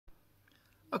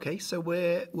Okay, so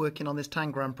we're working on this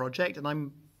tangram project and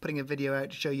I'm putting a video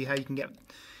out to show you how you can get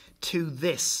to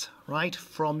this, right,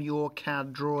 from your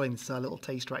CAD drawing. It's our little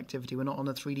taster activity. We're not on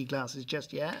the 3D glasses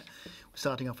just yet. We're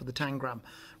starting off with the tangram.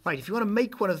 Right, if you want to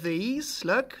make one of these,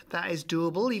 look, that is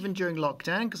doable even during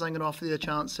lockdown, because I'm going to offer you the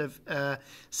chance of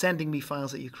sending me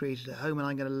files that you created at home and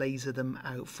I'm going to laser them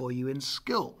out for you in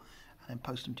school and then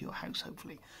post them to your house,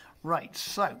 hopefully. Right,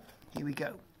 so here we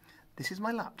go. This is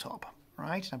my laptop.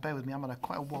 Right, now bear with me, I'm on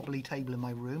quite a wobbly table in my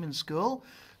room in school.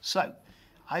 So,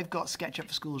 I've got SketchUp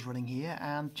for Schools running here,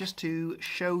 and just to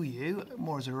show you,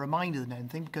 more as a reminder than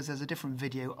anything, because there's a different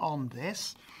video on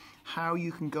this, how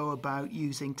you can go about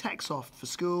using TechSoft for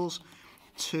Schools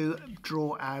to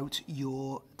draw out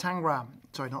your tangram.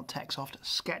 Sorry, not TechSoft,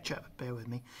 SketchUp, bear with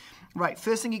me. Right,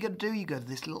 first thing you got to do, you go to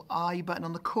this little I button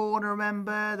on the corner,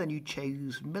 remember, then you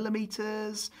choose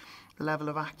millimeters, level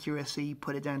of accuracy,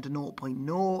 put it down to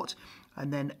 0.0,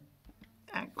 and then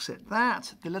exit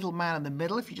that. The little man in the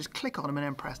middle, if you just click on him and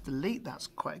then press delete, that's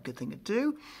quite a good thing to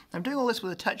do. I'm doing all this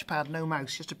with a touchpad, no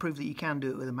mouse, just to prove that you can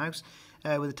do it with a mouse,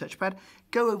 with a touchpad.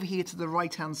 Go over here to the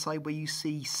right hand side where you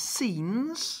see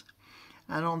scenes,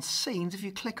 and on scenes, if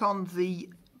you click on the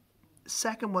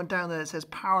second one down there that says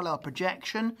parallel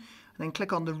projection, and then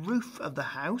click on the roof of the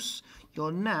house,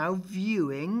 you're now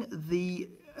viewing the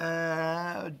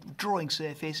drawing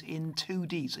surface in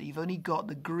 2D. So you've only got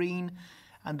the green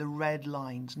and the red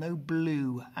lines, no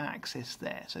blue axis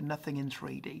there, so nothing in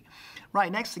 3D.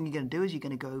 Right, next thing you're going to do is you're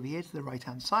going to go over here to the right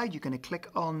hand side, you're going to click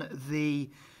on the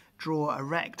draw a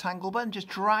rectangle button, just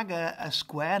drag a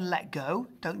square and let go,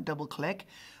 don't double click.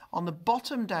 On the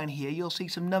bottom down here you'll see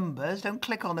some numbers, don't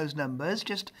click on those numbers,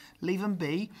 just leave them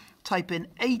be. Type in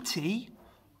 80,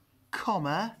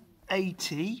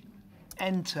 80,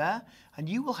 enter, and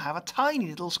you will have a tiny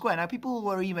little square. Now people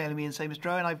were emailing me and saying,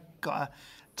 Mr. Owen, I've got a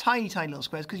tiny little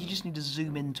squares, because you just need to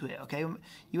zoom into it, okay?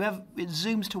 It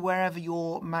zooms to wherever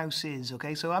your mouse is,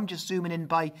 okay? So I'm just zooming in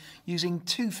by using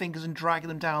two fingers and dragging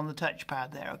them down on the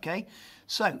touchpad there, okay?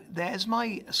 So there's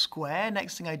my square.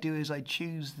 Next thing I do is I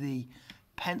choose the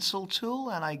pencil tool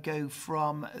and I go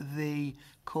from the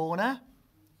corner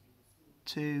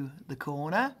to the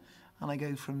corner, and I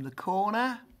go from the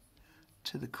corner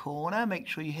to the corner. Make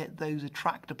sure you hit those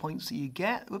attractor points that you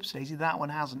get. Whoops daisy, that one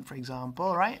hasn't, for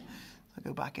example, right? I'll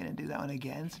go back in and do that one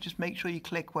again. So just make sure you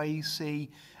click where you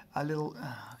see a little,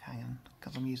 hang on,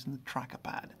 because I'm using the tracker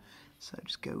pad. So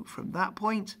just go from that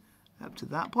point up to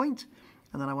that point,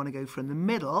 and then I want to go from the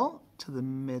middle to the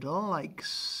middle, like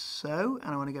so,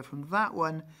 and I want to go from that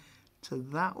one to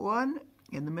that one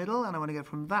in the middle, and I want to go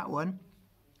from that one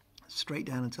straight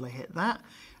down until I hit that.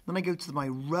 Then I go to my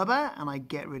rubber and I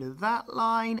get rid of that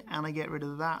line and I get rid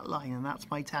of that line, and that's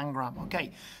my tangram.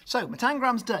 Okay, so my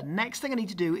tangram's done. Next thing I need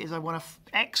to do is I want to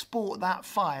export that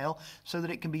file so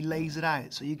that it can be lasered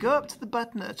out. So you go up to the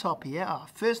button at the top here.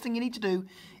 First thing you need to do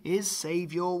is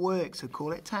save your work. So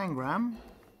call it tangram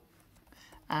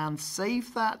and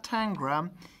save that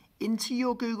tangram into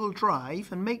your Google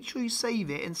Drive, and make sure you save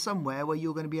it in somewhere where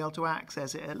you're going to be able to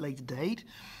access it at a later date.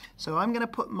 So I'm going to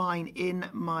put mine in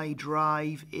my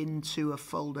drive into a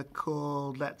folder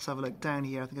called, let's have a look down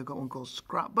here, I think I've got one called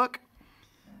Scrapbook.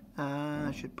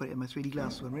 I should put it in my 3D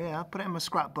glasses one, yeah, I'll put it in my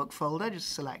Scrapbook folder,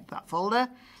 just select that folder.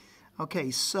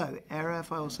 Okay, so error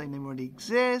file same name already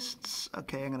exists.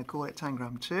 Okay, I'm going to call it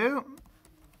tangram 2.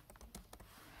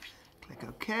 Click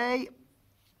OK.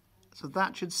 So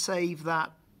that should save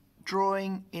that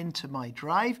drawing into my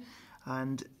drive,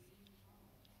 and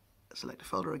select a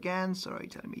folder again. Sorry,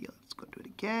 telling me let's go do it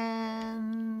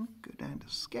again. Go down to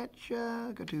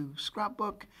SketchUp, go to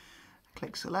Scrapbook,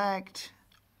 click select.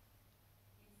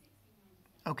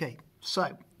 Okay,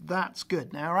 so that's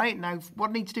good now, right? Now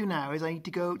what I need to do now is I need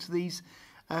to go to these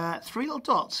three little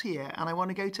dots here, and I want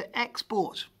to go to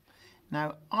export.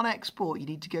 Now on export you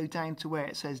need to go down to where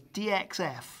it says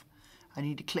DXF. I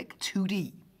need to click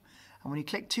 2D, and when you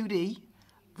click 2D,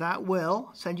 that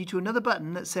will send you to another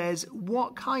button that says,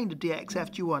 what kind of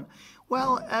DXF do you want?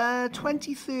 Well,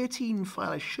 2013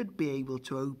 file I should be able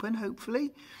to open,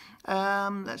 hopefully.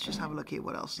 Let's just have a look here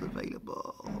what else is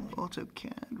available.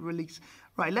 AutoCAD, release.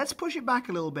 Right, let's push it back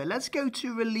a little bit. Let's go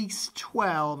to release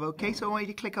 12, okay? So I want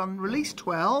you to click on release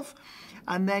 12,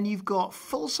 and then you've got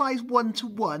full size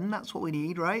 1:1, that's what we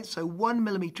need, right? So 1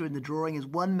 millimeter in the drawing is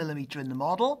 1 millimeter in the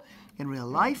model, in real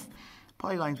life.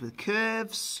 Polylines with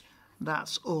curves.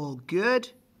 That's all good.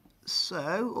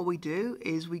 So all we do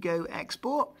is we go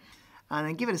export, and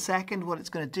then give it a second. What it's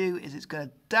going to do is it's going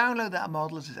to download that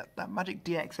model as that magic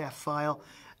DXF file.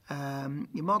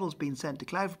 Your model's been sent to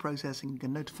cloud for processing. You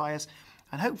can notify us,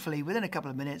 and hopefully within a couple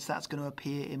of minutes that's going to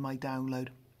appear in my download.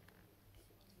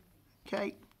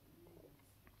 Okay.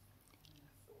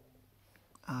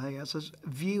 It says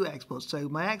view export. So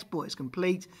my export is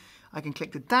complete. I can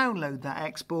click to download that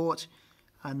export,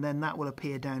 and then that will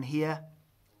appear down here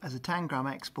as a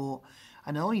tangram export.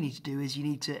 And all you need to do is you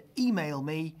need to email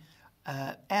me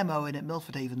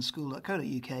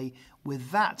moen@milfordhavenschool.co.uk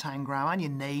with that tangram and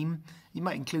your name. You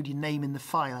might include your name in the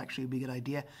file, actually, would be a good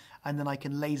idea. And then I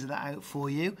can laser that out for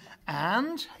you.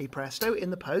 And, hey presto,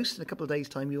 in the post, in a couple of days'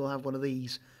 time, you will have one of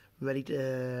these ready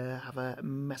to have a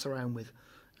mess around with.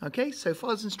 Okay, so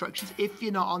follow those instructions if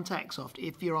you're not on TechSoft,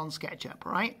 if you're on SketchUp,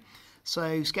 right?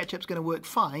 So SketchUp's going to work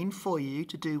fine for you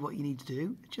to do what you need to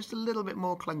do. It's just a little bit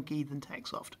more clunky than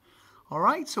TechSoft. All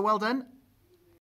right, so well done.